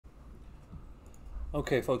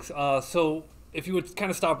Okay, folks. So if you would kind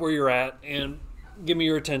of stop where you're at and give me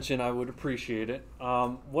your attention, I would appreciate it.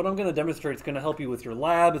 What I'm going to demonstrate is going to help you with your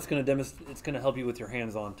lab. It's going to help you with your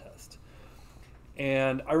hands-on test.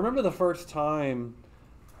 And I remember the first time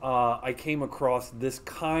I came across this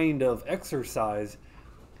kind of exercise,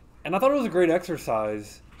 and I thought it was a great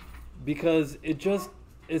exercise because it just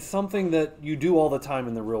is something that you do all the time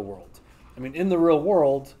in the real world. I mean, in the real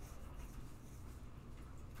world,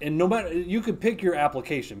 and no matter, you could pick your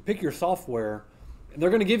application, pick your software, and they're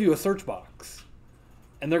going to give you a search box,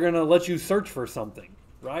 and they're going to let you search for something,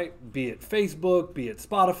 right? Be it Facebook, be it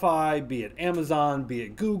Spotify, be it Amazon, be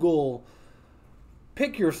it Google.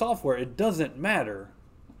 Pick your software. It doesn't matter.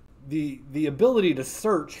 The ability to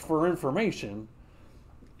search for information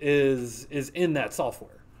is in that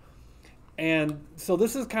software. And so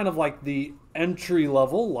this is kind of like the entry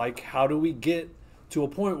level, like how do we get to a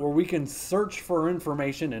point where we can search for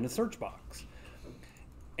information in a search box.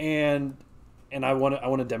 And I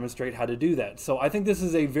want to demonstrate how to do that. So I think this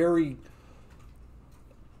is a very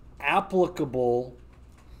applicable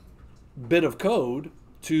bit of code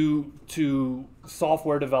to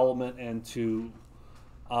software development and to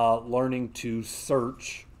learning to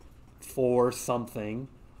search for something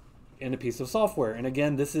in a piece of software. And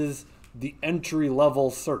again, this is the entry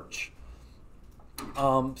level search.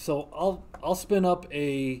 So I'll spin up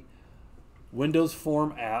a Windows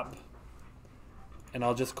Form app, and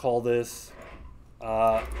I'll just call this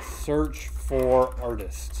search for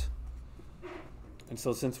artist. And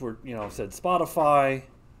so since we're said Spotify,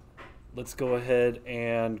 let's go ahead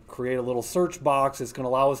and create a little search box. It's going to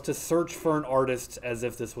allow us to search for an artist as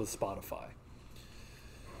if this was Spotify.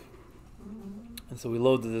 And so we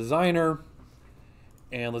load the designer,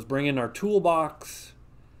 and let's bring in our toolbox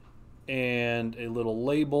and a little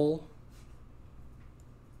label.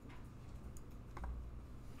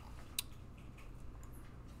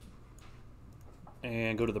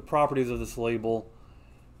 And go to the properties of this label.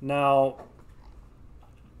 Now,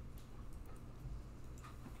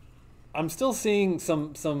 I'm still seeing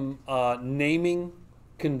some naming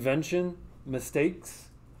convention mistakes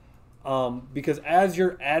because as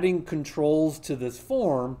you're adding controls to this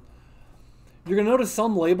form, you're going to notice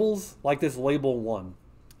some labels, like this label 1.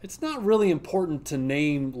 It's not really important to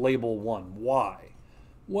name label 1. Why?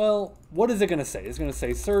 Well, what is it going to say? It's going to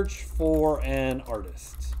say search for an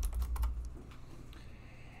artist.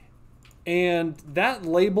 And that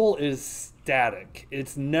label is static.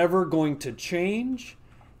 It's never going to change.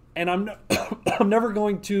 And I'm never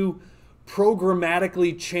going to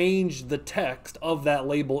programmatically change the text of that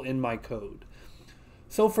label in my code.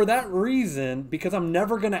 So for that reason, because I'm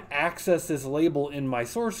never going to access this label in my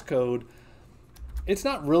source code, it's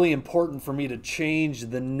not really important for me to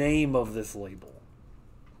change the name of this label.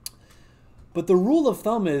 But the rule of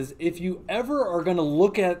thumb is if you're ever going to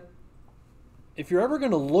look at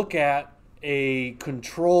a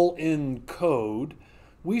control in code,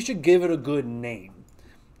 we should give it a good name.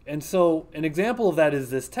 And so an example of that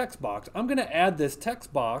is this text box. I'm going to add this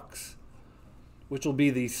text box, which will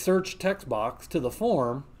be the search text box, to the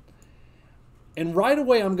form. And right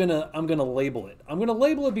away I'm going to label it. I'm going to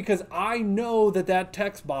label it because I know that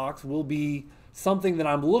text box will be something that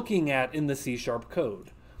I'm looking at in the C#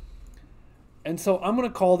 code. And so I'm going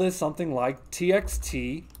to call this something like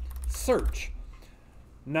txt search.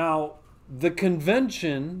 Now, the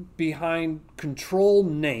convention behind control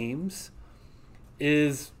names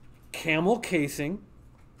is camel casing,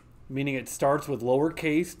 meaning it starts with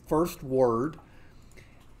lowercase first word,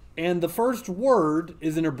 and the first word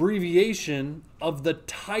is an abbreviation of the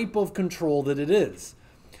type of control that it is.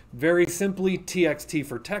 Very simply, txt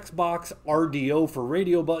for text box, RDO for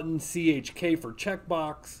radio button, CHK for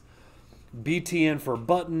checkbox, BTN for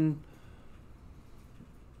button,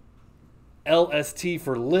 LST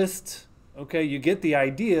for list. Okay, you get the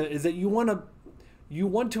idea, is that you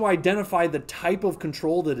want to identify the type of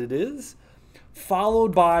control that it is,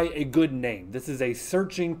 followed by a good name. This is a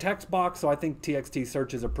searching text box, so I think txt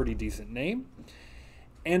search is a pretty decent name.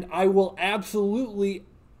 And I will absolutely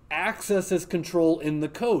access this control in the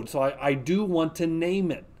code, so I do want to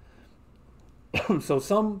name it. So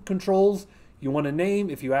some controls you want to name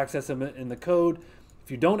if you access them in the code. If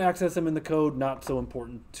you don't access them in the code, not so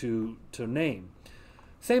important to name.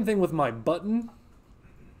 Same thing with my button.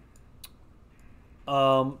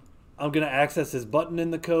 I'm going to access this button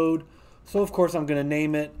in the code. So of course I'm going to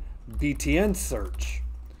name it BTN search.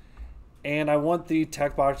 And I want the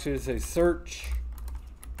text box to say search,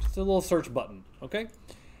 just a little search button, okay?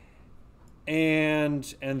 And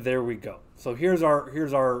there we go. So here's our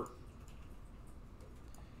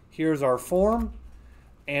form.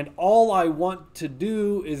 And all I want to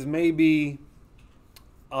do is maybe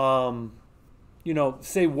you know,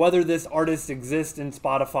 say whether this artist exists in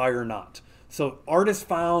Spotify or not. So artist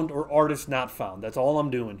found or artist not found. That's all I'm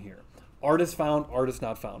doing here. Artist found, artist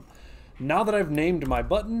not found. Now that I've named my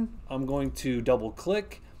button, I'm going to double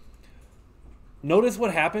click. Notice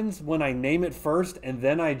what happens when I name it first and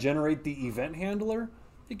then I generate the event handler.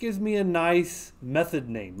 It gives me a nice method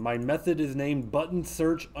name. My method is named button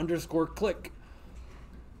search underscore click.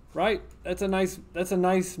 Right? That's a nice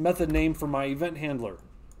method name for my event handler.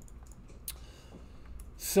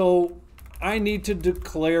 So I need to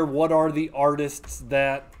declare what are the artists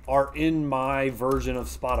that are in my version of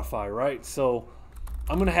Spotify, right? So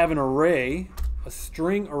I'm going to have an array, a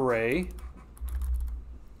string array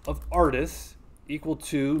of artists equal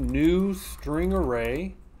to new string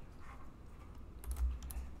array.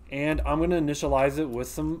 And I'm going to initialize it with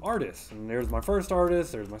some artists. And there's my first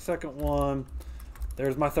artist, there's my second one,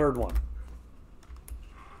 there's my third one.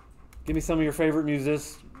 Give me some of your favorite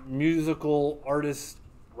musical artists,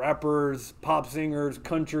 rappers, pop singers,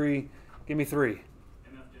 country. Give me 3. MF Jam.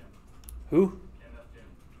 Who?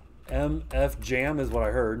 MF Jam. MF Jam is what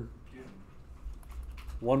I heard. Jam.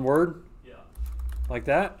 One word? Yeah. Like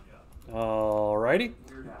that? Yeah. Alrighty.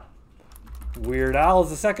 Weird Al. Weird Al is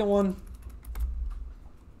the second one.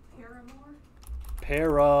 Paramore?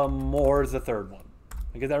 Paramore is the third one.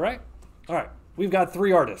 I get that right? Alright. We've got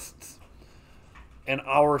 3 artists in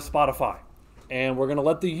our Spotify. And we're going to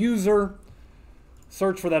let the user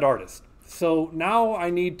search for that artist. So now I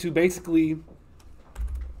need to basically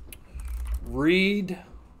read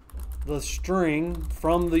the string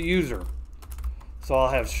from the user. So I'll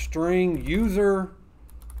have string user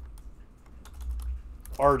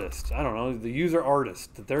artist. I don't know, the user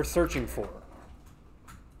artist that they're searching for.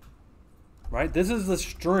 Right? This is the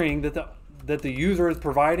string that the user is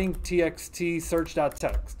providing, txt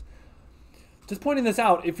search.text. Just pointing this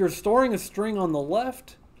out, if you're storing a string on the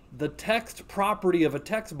left, the text property of a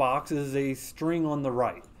text box is a string on the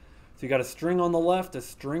right. So you got a string on the left, a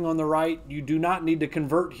string on the right. You do not need to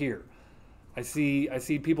convert here. I see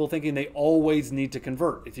people thinking they always need to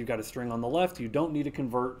convert. If you've got a string on the left, you don't need to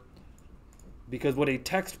convert because what a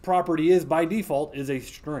text property is by default is a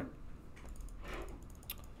string.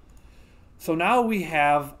 So now we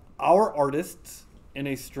have our artists in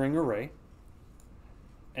a string array,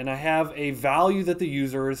 and I have a value that the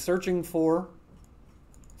user is searching for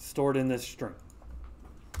stored in this string.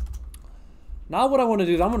 Now what I want to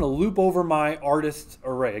do is I'm going to loop over my artists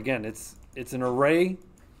array. Again, it's an array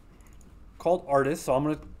called artist, so I'm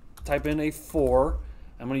going to type in a for.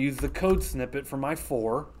 I'm going to use the code snippet for my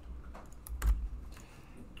for.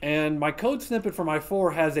 And my code snippet for my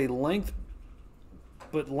for has a length,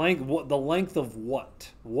 but the length of what?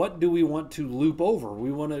 What do we want to loop over?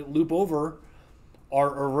 We want to loop over our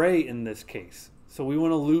array in this case. So we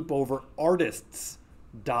want to loop over artists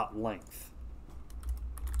dot length.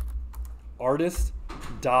 Artist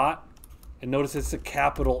dot, and notice it's a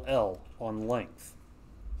capital L on length.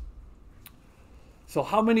 So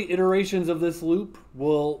how many iterations of this loop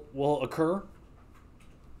will occur?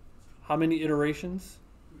 How many iterations?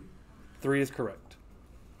 3 is correct,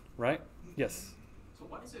 right? Yes. So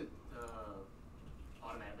why does it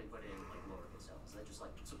automatically put in like lowercase l? Is that just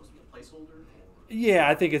like supposed to be a placeholder? Or? Yeah,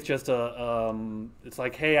 I think it's just a, it's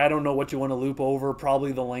like, hey, I don't know what you want to loop over,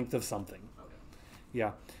 probably the length of something. Okay.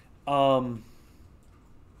 Yeah.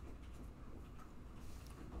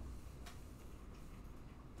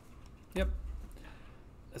 Yep.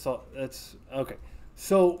 So that's okay.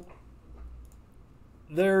 So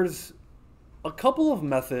there's a couple of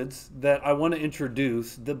methods that I want to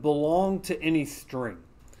introduce that belong to any string.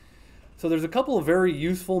 So there's a couple of very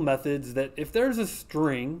useful methods that if there's a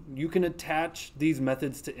string, you can attach these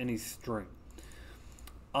methods to any string.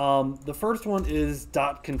 The first one is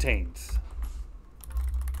dot contains.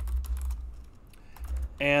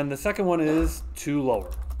 And the second one is to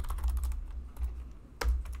lower.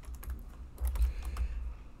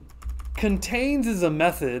 Contains is a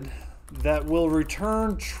method that will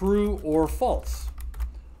return true or false.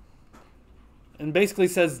 And basically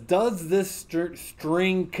says, does this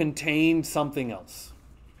string contain something else?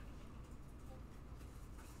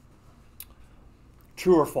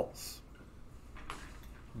 True or false?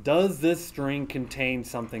 Does this string contain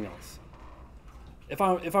something else? If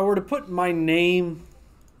I were to put my name,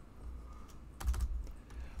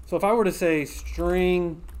 so if I were to say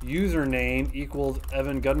string username equals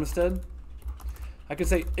Evan Gudmestead, I could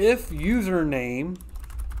say if username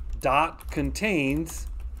dot contains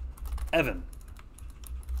Evan.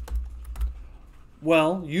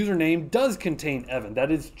 Well, username does contain Evan.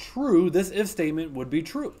 That is true. This if statement would be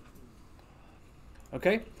true.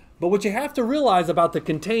 Okay? But what you have to realize about the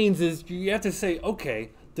contains is you have to say,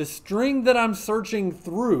 okay, the string that I'm searching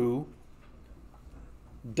through,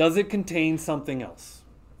 does it contain something else?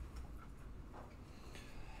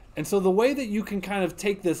 And so the way that you can kind of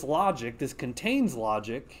take this logic, this contains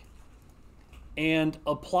logic, and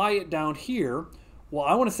apply it down here, well,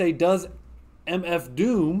 I want to say, does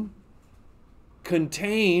mfdoom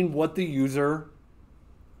contain what the user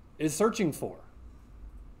is searching for?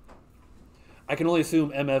 I can only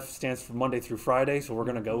assume MF stands for Monday through Friday, so we're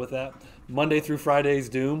going to go with that. Monday through Friday's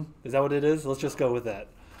doom. Is that what it is? Let's just go with that.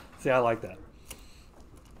 See, I like that.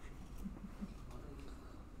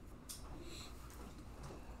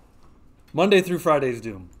 Monday through Friday's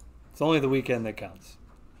doom. It's only the weekend that counts.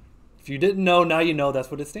 If you didn't know, now you know that's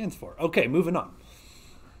what it stands for. Okay, moving on.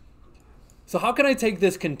 So how can I take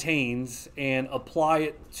this contains and apply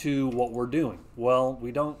it to what we're doing? Well,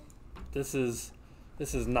 we don't, this is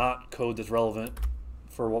not code that's relevant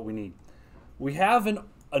for what we need. We have an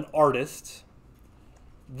artist.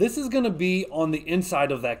 This is going to be on the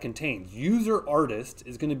inside of that contains. User artist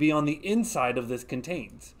is going to be on the inside of this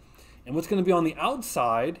contains. And what's going to be on the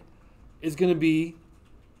outside is going to be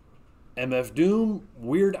mfdoom,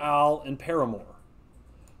 Weird Al, and Paramore.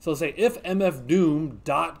 So say if mfdoom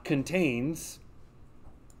dot contains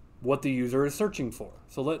what the user is searching for.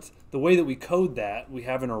 So the way that we code that, we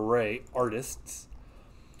have an array, artists.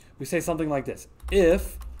 We say something like this.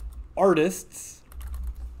 If artists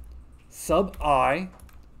sub I,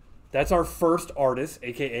 that's our first artist,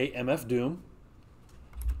 aka mfdoom,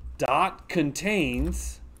 dot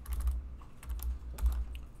contains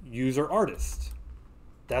user artist.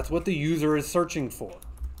 That's what the user is searching for.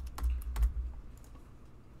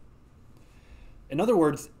 In other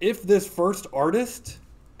words, if this first artist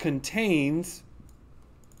contains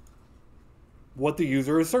what the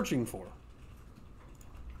user is searching for.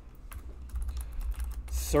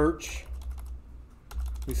 Search,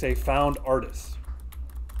 we say found artist.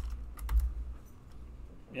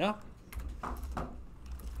 Yeah?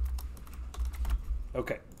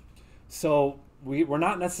 Okay. So we're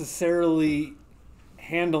not necessarily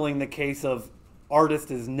handling the case of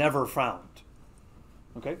artist is never found.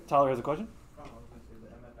 Okay, Tyler has a question? I was going to say the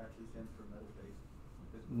MF actually stands for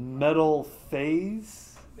Metal metal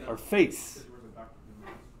face. phase? Or face? Because we're the backwards in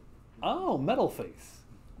this. Oh, metal face.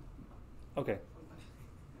 Okay.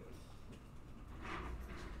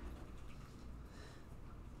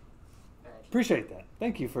 Appreciate that.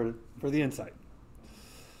 Thank you for the insight.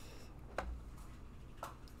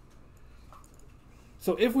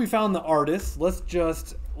 So if we found the artist, let's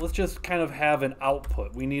just kind of have an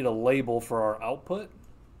output. We need a label for our output.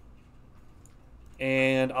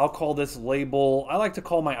 And I'll call this label, I like to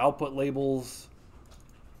call my output labels,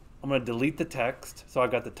 I'm going to delete the text. So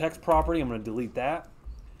I've got the text property, I'm going to delete that.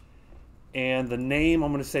 And the name,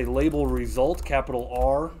 I'm going to say label result, capital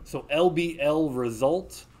R. So LBL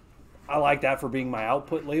result, I like that for being my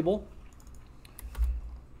output label.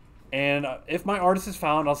 And if my artist is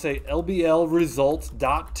found, I'll say LBL results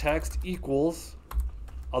dot text equals,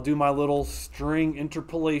 I'll do my little string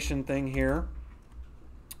interpolation thing here.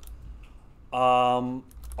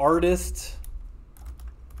 Artist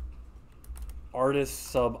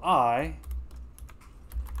sub I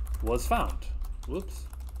was found. Whoops.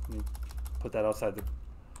 Let me put that outside the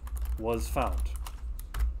was found.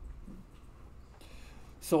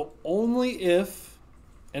 So only if,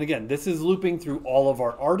 and again, this is looping through all of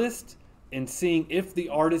our artists and seeing if the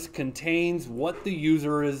artist contains what the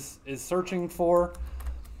user is searching for.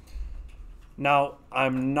 Now,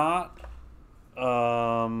 I'm not,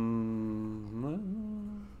 oh,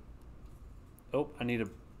 I need to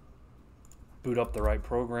boot up the right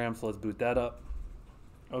program, so let's boot that up.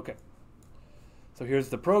 Okay. So here's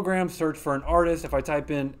the program, search for an artist. If I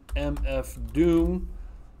type in mfdoom,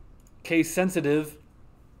 case sensitive,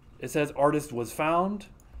 it says artist was found.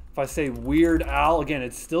 If I say Weird Al, again,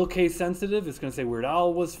 it's still case sensitive. It's going to say Weird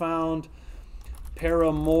Al was found.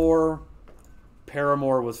 Paramore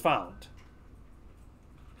was found.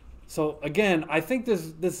 So again, I think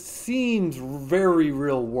this seems very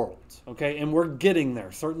real world, okay? And we're getting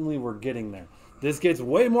there. Certainly we're getting there. This gets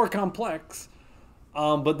way more complex,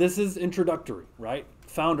 but this is introductory, right?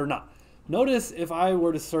 Found or not. Notice if I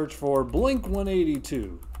were to search for Blink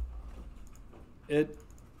 182, it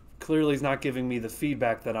clearly is not giving me the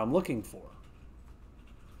feedback that I'm looking for.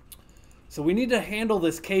 So we need to handle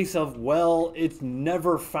this case of, well, it's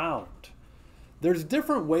never found. There's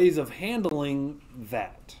different ways of handling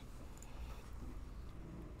that.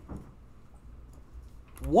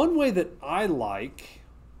 One way that I like,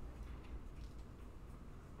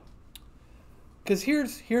 because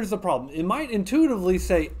here's the problem. It might intuitively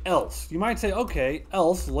say else. You might say, okay,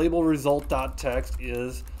 else label result.text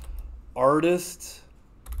is artist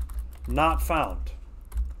not found.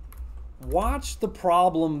 Watch the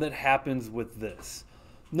problem that happens with this.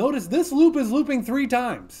 Notice this loop is looping 3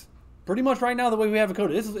 times. Pretty much right now the way we have it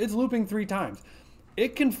coded, it's looping 3 times.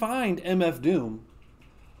 It can find MF Doom,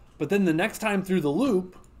 but then the next time through the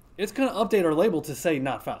loop, it's going to update our label to say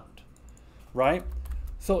not found, right?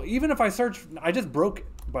 So even if I search, I just broke,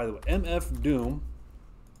 by the way, MF Doom,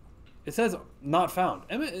 it says not found.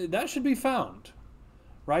 That should be found,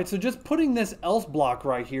 right? So just putting this else block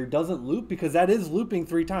right here doesn't loop because that is looping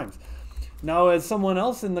 3 times. Now, as someone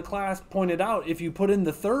else in the class pointed out, if you put in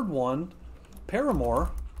the third one,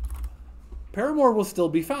 Paramore will still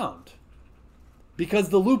be found. Because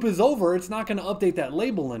the loop is over, it's not going to update that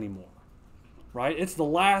label anymore, right? It's the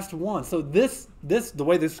last one. So the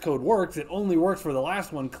way this code works, it only works for the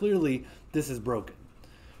last one. Clearly, this is broken.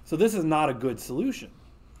 So this is not a good solution.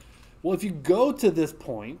 Well, if you go to this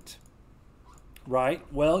point, right,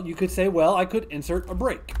 well, you could say, well, I could insert a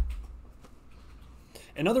break.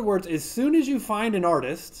 In other words, as soon as you find an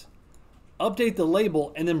artist, update the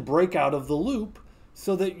label and then break out of the loop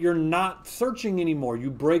so that you're not searching anymore.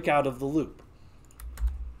 You break out of the loop.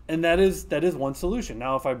 And that is one solution.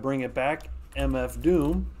 Now, if I bring it back, MF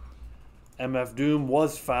Doom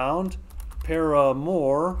was found.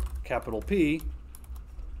 Paramore, capital P.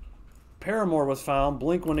 Paramore was found.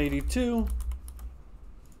 Blink 182,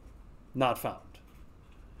 not found.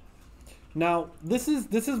 Now, this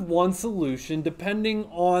is one solution depending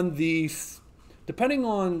on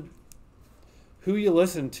who you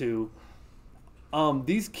listen to.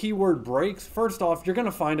 These keyword breaks, first off, you're going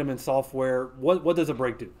to find them in software. What does a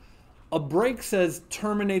break do? A break says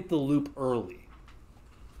terminate the loop early.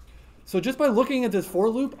 So just by looking at this for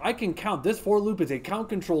loop, I can count. This for loop is a count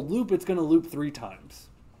controlled loop. It's going to loop 3 times.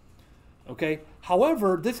 Okay.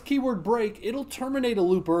 However, this keyword break, it'll terminate a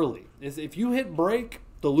loop early. If you hit break,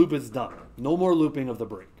 the loop is done. No more looping of the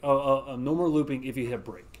break. No more looping if you hit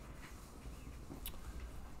break.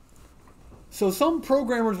 So some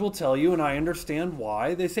programmers will tell you, and I understand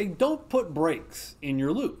why, they say don't put breaks in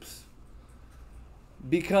your loops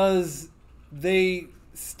because they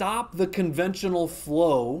stop the conventional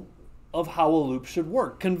flow of how a loop should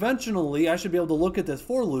work. Conventionally, I should be able to look at this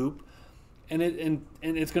for loop and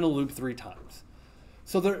it's going to loop 3 times.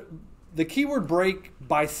 So the keyword break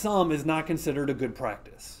by some is not considered a good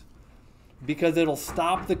practice because it'll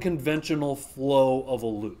stop the conventional flow of a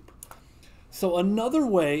loop. So another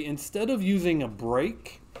way, instead of using a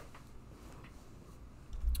break,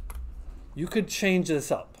 you could change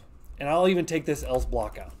this up. And I'll even take this else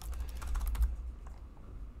block out.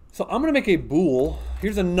 So I'm going to make a bool.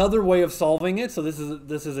 Here's another way of solving it. So this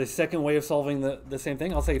is a second way of solving the same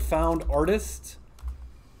thing. I'll say found artist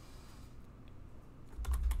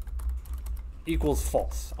equals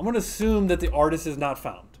false. I'm going to assume that the artist is not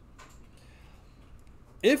found.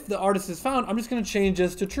 If the artist is found, I'm just going to change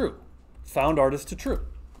this to true. Found artist to true.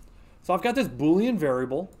 So I've got this Boolean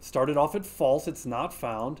variable, started off at false, it's not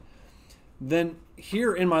found. Then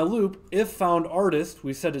here in my loop, if found artist,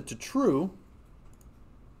 we set it to true.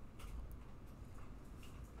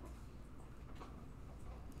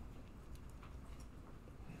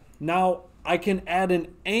 Now I can add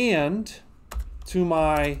an and to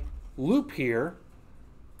my loop here,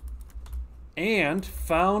 and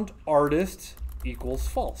found artist equals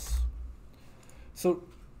false. So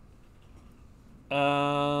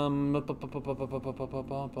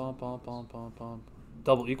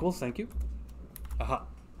double equals, thank you. Aha.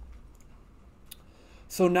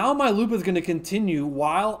 So now my loop is going to continue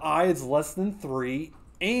while I is less than 3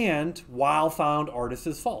 and while found artist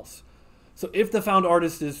is false. So if the found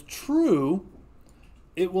artist is true,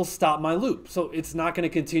 it will stop my loop. So it's not going to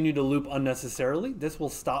continue to loop unnecessarily. This will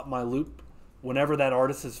stop my loop whenever that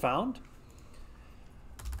artist is found.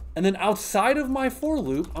 And then outside of my for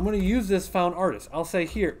loop, I'm going to use this found artist. I'll say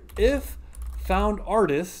here, if found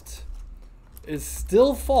artist is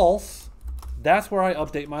still false, that's where I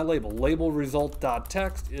update my label. Label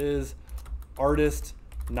result.text is artist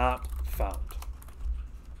not found.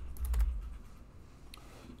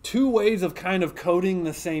 2 ways of kind of coding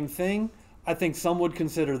the same thing. I think some would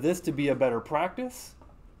consider this to be a better practice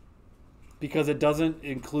because it doesn't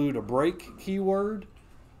include a break keyword.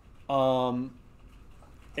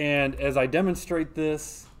 And as I demonstrate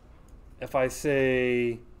this, if I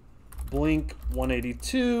say blink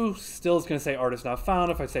 182, still it's going to say artist not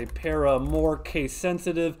found. If I say Paramore case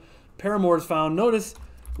sensitive, Paramore is found. Notice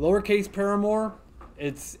lowercase Paramore,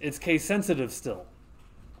 it's case sensitive still,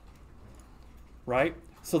 right?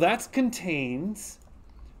 So that's contains,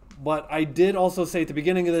 but I did also say at the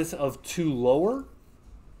beginning of this of to lower.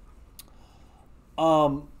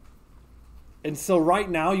 And so right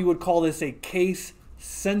now you would call this a case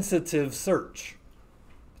sensitive search.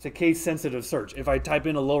 It's a case sensitive search. If I type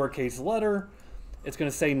in a lowercase letter, it's going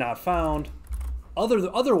to say not found.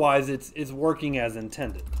 Otherwise, it's working as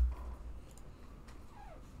intended.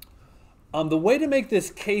 The way to make this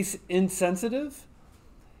case insensitive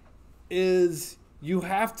is you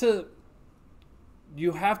have to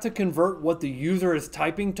convert what the user is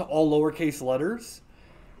typing to all lowercase letters,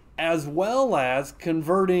 as well as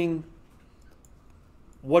converting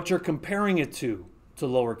what you're comparing it to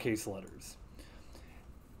lowercase letters.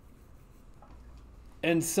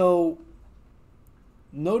 And so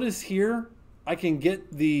notice here, I can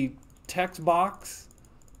get the text box.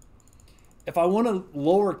 If I want to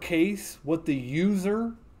lowercase what the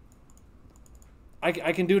user, I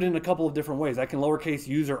can do it in a couple of different ways. I can lowercase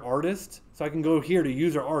user artist. So I can go here to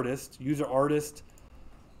user artist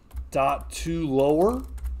dot to lower.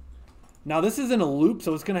 Now this is in a loop,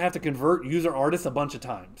 so it's going to have to convert user artist a bunch of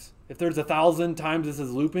times. If there's 1,000 times this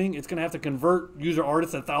is looping, it's going to have to convert user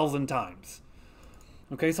artist 1,000 times.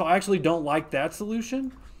 Okay, so I actually don't like that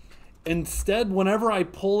solution. Instead, whenever I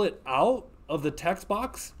pull it out of the text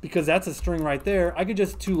box, because that's a string right there, I could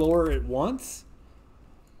just to lower it once.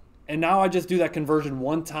 And now I just do that conversion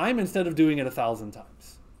one time instead of doing it 1,000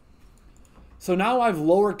 times. So now I've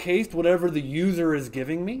lowercased whatever the user is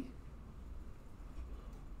giving me.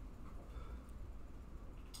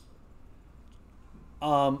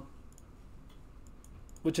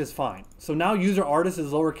 Which is fine. So now user artist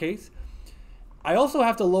is lowercase. I also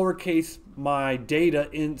have to lowercase my data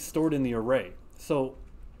stored in the array. So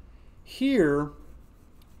here,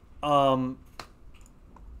 you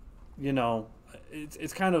know,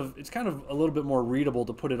 it's kind of a little bit more readable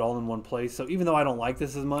to put it all in one place. So even though I don't like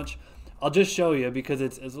this as much, I'll just show you because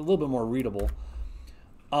it's a little bit more readable.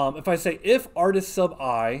 If I say if artist sub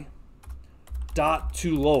I dot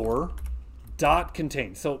to lower dot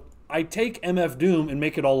contain. So I take MF Doom and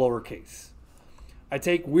make it all lowercase. I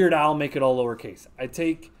take Weird Al, make it all lowercase. I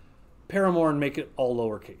take Paramore and make it all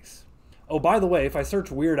lowercase. Oh, by the way, if I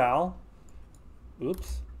search Weird Al,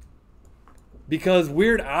 oops, because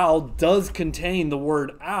Weird Al does contain the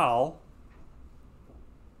word Al,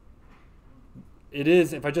 it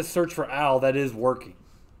is, if I just search for Al, that is working.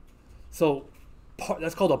 So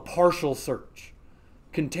that's called a partial search.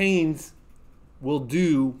 Contains will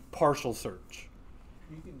do partial search.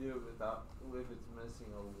 You can do it without, if it's missing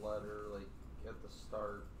a letter, like at the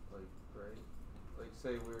start, like, right? Like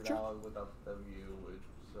say Weird Al without the W would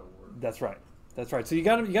still work. That's right. That's right. So you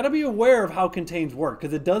gotta be aware of how contains work,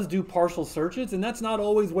 because it does do partial searches, and that's not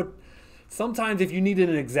always what. Sometimes if you need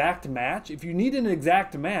an exact match,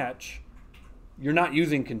 you're not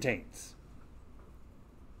using contains.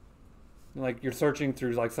 Like you're searching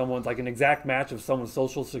through like someone's like an exact match of someone's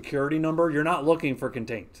social security number, you're not looking for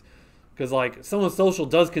contains. Because like someone's social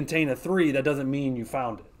does contain a 3, that doesn't mean you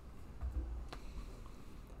found it.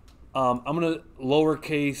 I'm gonna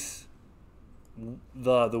lowercase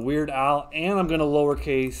the Weird Al, and I'm gonna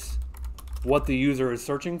lowercase what the user is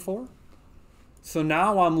searching for. So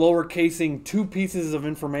now I'm lowercasing 2 pieces of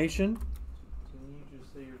information. Can you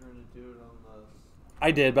just say you're going to do it on the... I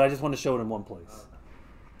did, but I just want to show it in one place. Okay.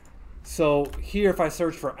 So here, if I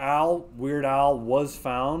search for Al, Weird Al was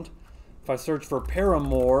found. If I search for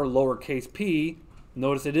Paramore, lowercase p,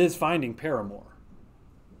 notice it is finding Paramore.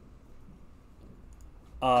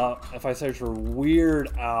 If I search for Weird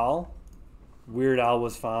Al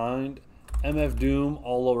was found. MF Doom,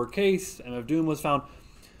 all lowercase, MF Doom was found.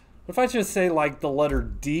 If I just say like the letter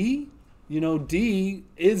D, you know, D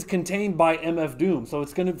is contained by MF Doom, so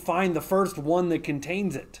it's going to find the first one that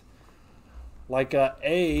contains it. Like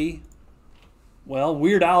A, well,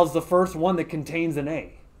 Weird Al is the first one that contains an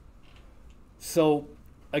A. So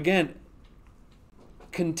again,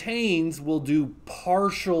 contains will do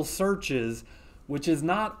partial searches, which is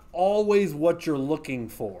not always what you're looking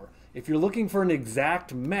for. If you're looking for an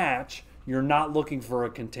exact match, you're not looking for a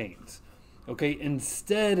contains. Okay,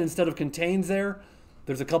 instead of contains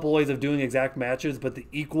there's a couple ways of doing exact matches, but the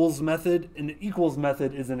equals method, and the equals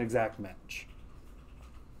method is an exact match.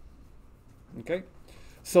 Okay,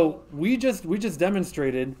 so we just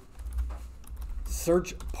demonstrated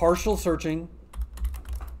partial searching,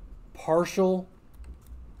 partial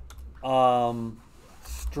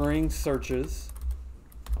string searches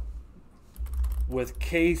with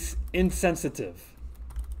case insensitive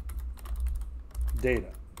data.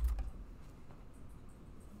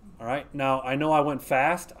 All right, now I know I went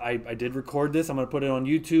fast. I did record this. I'm going to put it on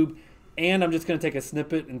YouTube, and I'm just going to take a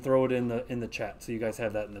snippet and throw it in the chat, so you guys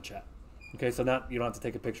have that in the chat. Okay, so now you don't have to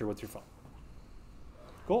take a picture with your phone.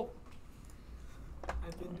 Cool.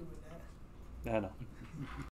 I've been doing that. I know.